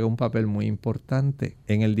grasa juega un papel muy importante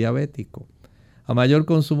en el diabético. A mayor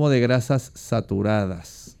consumo de grasas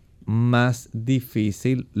saturadas, más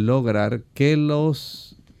difícil lograr que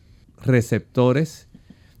los receptores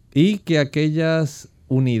y que aquellas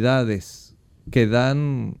unidades que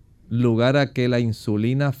dan lugar a que la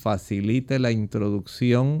insulina facilite la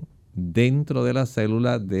introducción dentro de la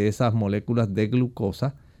célula de esas moléculas de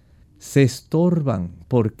glucosa, se estorban.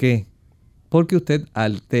 ¿Por qué? porque usted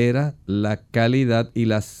altera la calidad y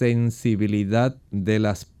la sensibilidad de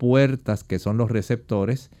las puertas, que son los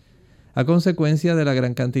receptores, a consecuencia de la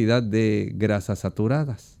gran cantidad de grasas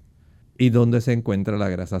saturadas. ¿Y dónde se encuentra la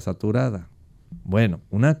grasa saturada? Bueno,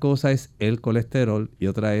 una cosa es el colesterol y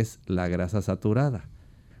otra es la grasa saturada.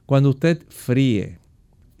 Cuando usted fríe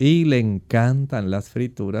y le encantan las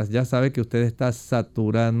frituras, ya sabe que usted está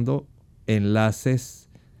saturando enlaces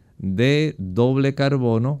de doble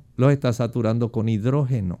carbono, los está saturando con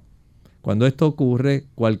hidrógeno. Cuando esto ocurre,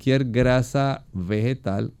 cualquier grasa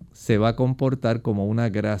vegetal se va a comportar como una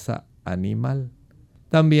grasa animal.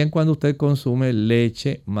 También cuando usted consume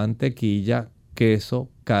leche, mantequilla,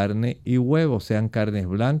 queso, carne y huevos, sean carnes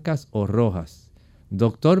blancas o rojas.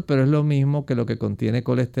 Doctor, pero es lo mismo que lo que contiene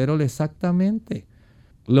colesterol. Exactamente.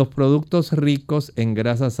 Los productos ricos en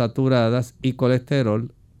grasas saturadas y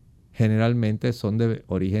colesterol generalmente son de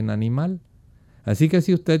origen animal. Así que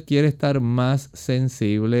si usted quiere estar más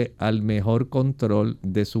sensible al mejor control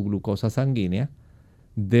de su glucosa sanguínea,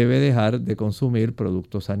 debe dejar de consumir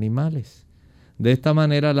productos animales. De esta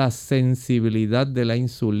manera la sensibilidad de la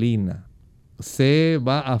insulina se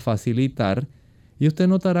va a facilitar y usted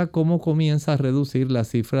notará cómo comienza a reducir la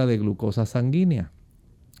cifra de glucosa sanguínea.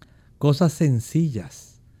 Cosas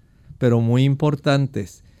sencillas, pero muy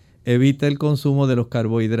importantes. Evita el consumo de los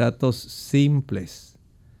carbohidratos simples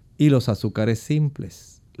y los azúcares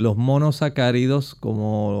simples. Los monosacáridos,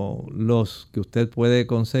 como los que usted puede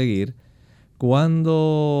conseguir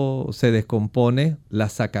cuando se descompone la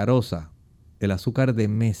sacarosa, el azúcar de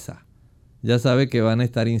mesa, ya sabe que van a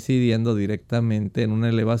estar incidiendo directamente en una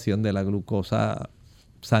elevación de la glucosa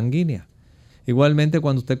sanguínea. Igualmente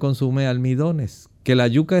cuando usted consume almidones, que la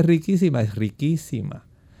yuca es riquísima,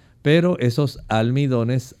 pero esos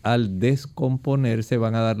almidones al descomponerse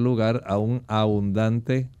van a dar lugar a un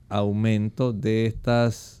abundante aumento de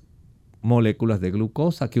estas moléculas de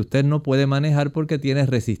glucosa que usted no puede manejar porque tiene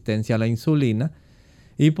resistencia a la insulina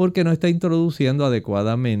y porque no está introduciendo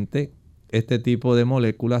adecuadamente este tipo de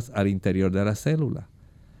moléculas al interior de la célula.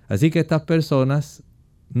 Así que a estas personas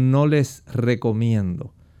no les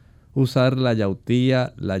recomiendo usar la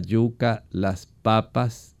yautía, la yuca, las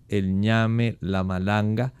papas, el ñame, la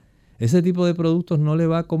malanga. Ese tipo de productos no le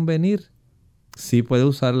va a convenir. Sí puede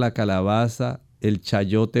usar la calabaza, el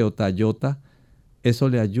chayote o tayota. Eso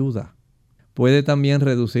le ayuda. Puede también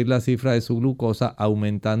reducir la cifra de su glucosa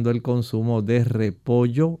aumentando el consumo de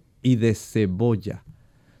repollo y de cebolla.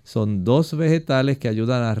 Son dos vegetales que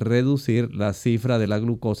ayudan a reducir la cifra de la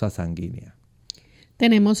glucosa sanguínea.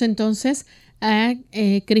 Tenemos entonces a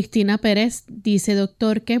Cristina Pérez. Dice,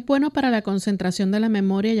 doctor, ¿qué es bueno para la concentración de la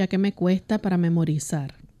memoria ya que me cuesta para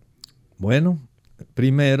memorizar? Bueno,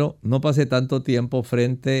 primero, no pase tanto tiempo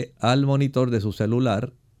frente al monitor de su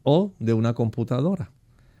celular o de una computadora,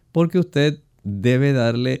 porque usted debe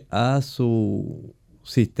darle a su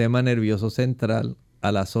sistema nervioso central,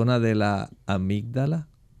 a la zona de la amígdala,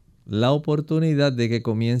 la oportunidad de que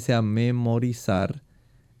comience a memorizar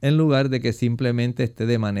en lugar de que simplemente esté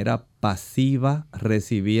de manera pasiva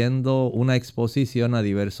recibiendo una exposición a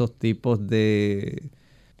diversos tipos de,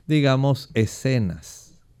 digamos,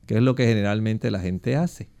 escenas, que es lo que generalmente la gente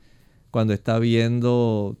hace cuando está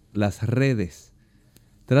viendo las redes.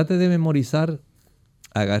 Trate de memorizar,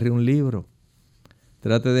 agarre un libro,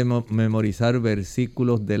 trate de memorizar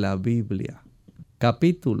versículos de la Biblia,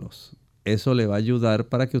 capítulos. Eso le va a ayudar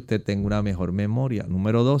para que usted tenga una mejor memoria.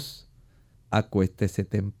 Número 2, acuéstese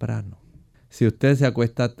temprano. Si usted se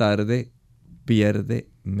acuesta tarde, pierde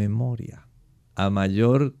memoria. A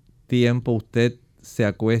mayor tiempo usted se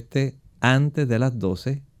acueste antes de las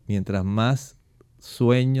 12, mientras más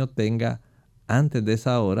sueño tenga antes de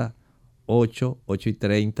esa hora,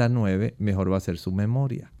 8:30, 9, mejor va a ser su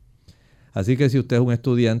memoria. Así que si usted es un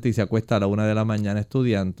estudiante y se acuesta a la 1 de la mañana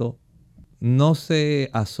estudiando, no se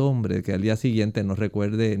asombre que al día siguiente no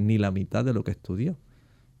recuerde ni la mitad de lo que estudió.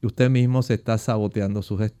 Usted mismo se está saboteando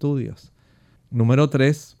sus estudios. Número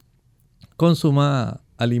 3, consuma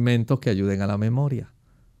alimentos que ayuden a la memoria.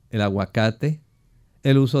 El aguacate,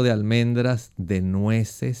 el uso de almendras, de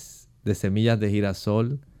nueces, de semillas de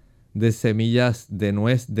girasol, de semillas de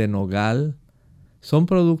nuez de nogal, son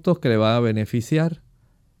productos que le van a beneficiar.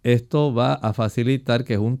 Esto va a facilitar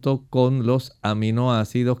que junto con los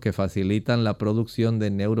aminoácidos que facilitan la producción de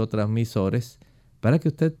neurotransmisores, para que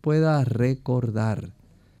usted pueda recordar.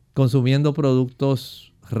 Consumiendo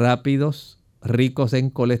productos rápidos, ricos en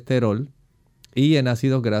colesterol y en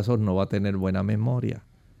ácidos grasos, no va a tener buena memoria.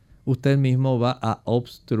 Usted mismo va a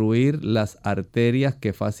obstruir las arterias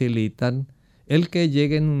que facilitan el que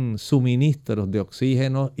lleguen suministros de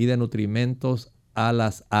oxígeno y de nutrimentos a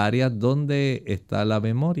las áreas donde está la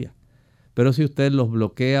memoria. Pero si usted los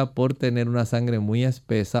bloquea por tener una sangre muy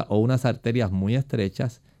espesa o unas arterias muy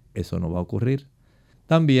estrechas, eso no va a ocurrir.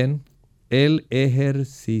 También el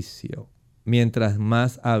ejercicio. Mientras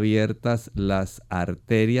más abiertas las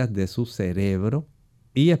arterias de su cerebro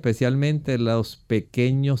y especialmente los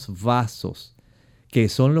pequeños vasos, que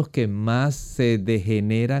son los que más se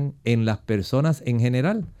degeneran en las personas en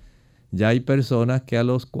general. Ya hay personas que a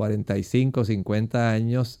los 45, 50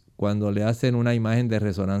 años, cuando le hacen una imagen de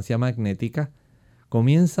resonancia magnética,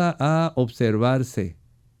 comienza a observarse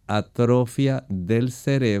atrofia del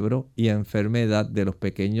cerebro y enfermedad de los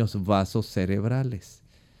pequeños vasos cerebrales.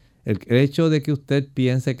 El hecho de que usted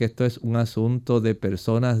piense que esto es un asunto de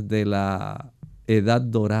personas de la edad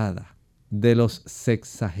dorada, de los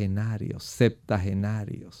sexagenarios,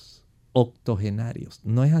 septagenarios, octogenarios,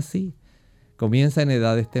 no es así. Comienza en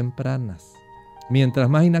edades tempranas. Mientras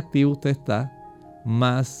más inactivo usted está,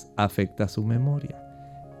 más afecta su memoria.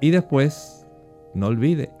 Y después, no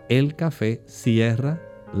olvide, el café cierra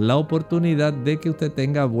la oportunidad de que usted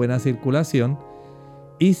tenga buena circulación.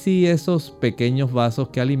 Y si esos pequeños vasos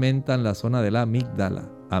que alimentan la zona de la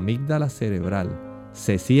amígdala cerebral,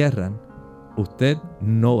 se cierran, usted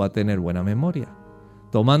no va a tener buena memoria.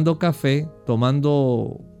 Tomando café,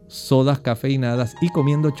 tomando sodas cafeinadas y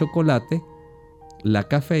comiendo chocolate, la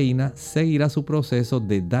cafeína seguirá su proceso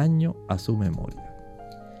de daño a su memoria.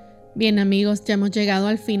 Bien, amigos, ya hemos llegado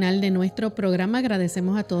al final de nuestro programa.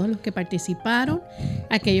 Agradecemos a todos los que participaron.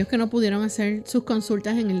 Aquellos que no pudieron hacer sus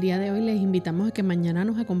consultas en el día de hoy, les invitamos a que mañana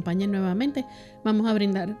nos acompañen nuevamente. Vamos a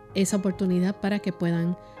brindar esa oportunidad para que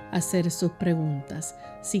puedan hacer sus preguntas.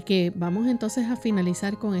 Así que vamos entonces a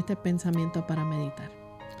finalizar con este pensamiento para meditar.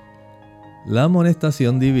 La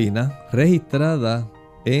amonestación divina registrada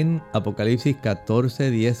en Apocalipsis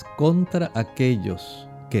 14:10 contra aquellos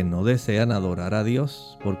que no desean adorar a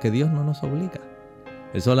Dios, porque Dios no nos obliga.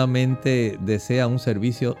 Él solamente desea un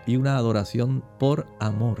servicio y una adoración por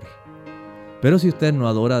amor. Pero si usted no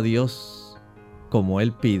adora a Dios como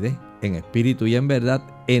Él pide, en espíritu y en verdad,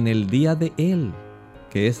 en el día de Él,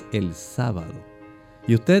 que es el sábado,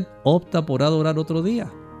 y usted opta por adorar otro día,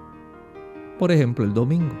 por ejemplo el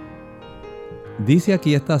domingo, dice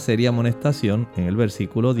aquí esta seria amonestación en el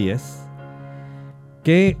versículo 10,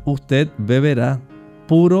 que usted beberá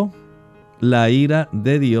puro la ira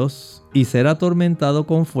de Dios y será atormentado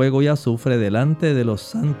con fuego y azufre delante de los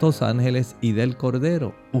santos ángeles y del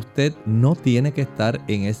Cordero. Usted no tiene que estar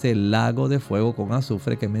en ese lago de fuego con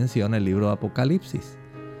azufre que menciona el libro de Apocalipsis.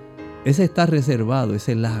 Ese está reservado,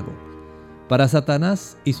 ese lago, para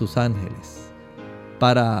Satanás y sus ángeles,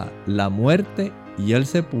 para la muerte y el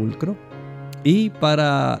sepulcro, y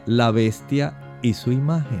para la bestia y su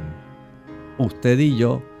imagen. Usted y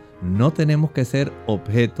yo no tenemos que ser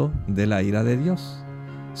objeto de la ira de Dios.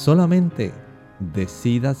 Solamente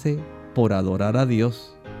decídase por adorar a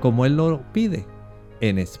Dios como Él lo pide,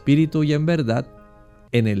 en espíritu y en verdad,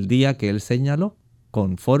 en el día que Él señaló,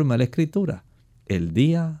 conforme a la Escritura, el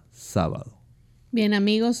día sábado. Bien,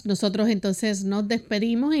 amigos, nosotros entonces nos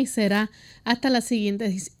despedimos y será hasta la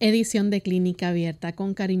siguiente edición de Clínica Abierta.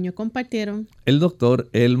 Con cariño compartieron el doctor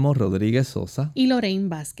Elmo Rodríguez Sosa y Lorraine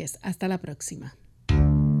Vázquez. Hasta la próxima.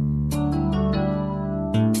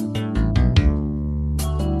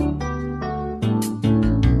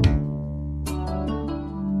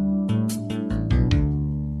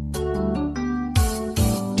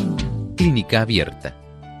 Clínica Abierta.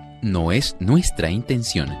 No es nuestra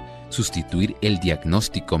intención sustituir el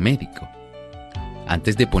diagnóstico médico.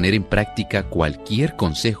 Antes de poner en práctica cualquier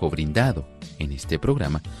consejo brindado en este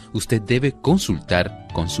programa, usted debe consultar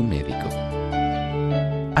con su médico.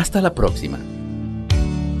 Hasta la próxima.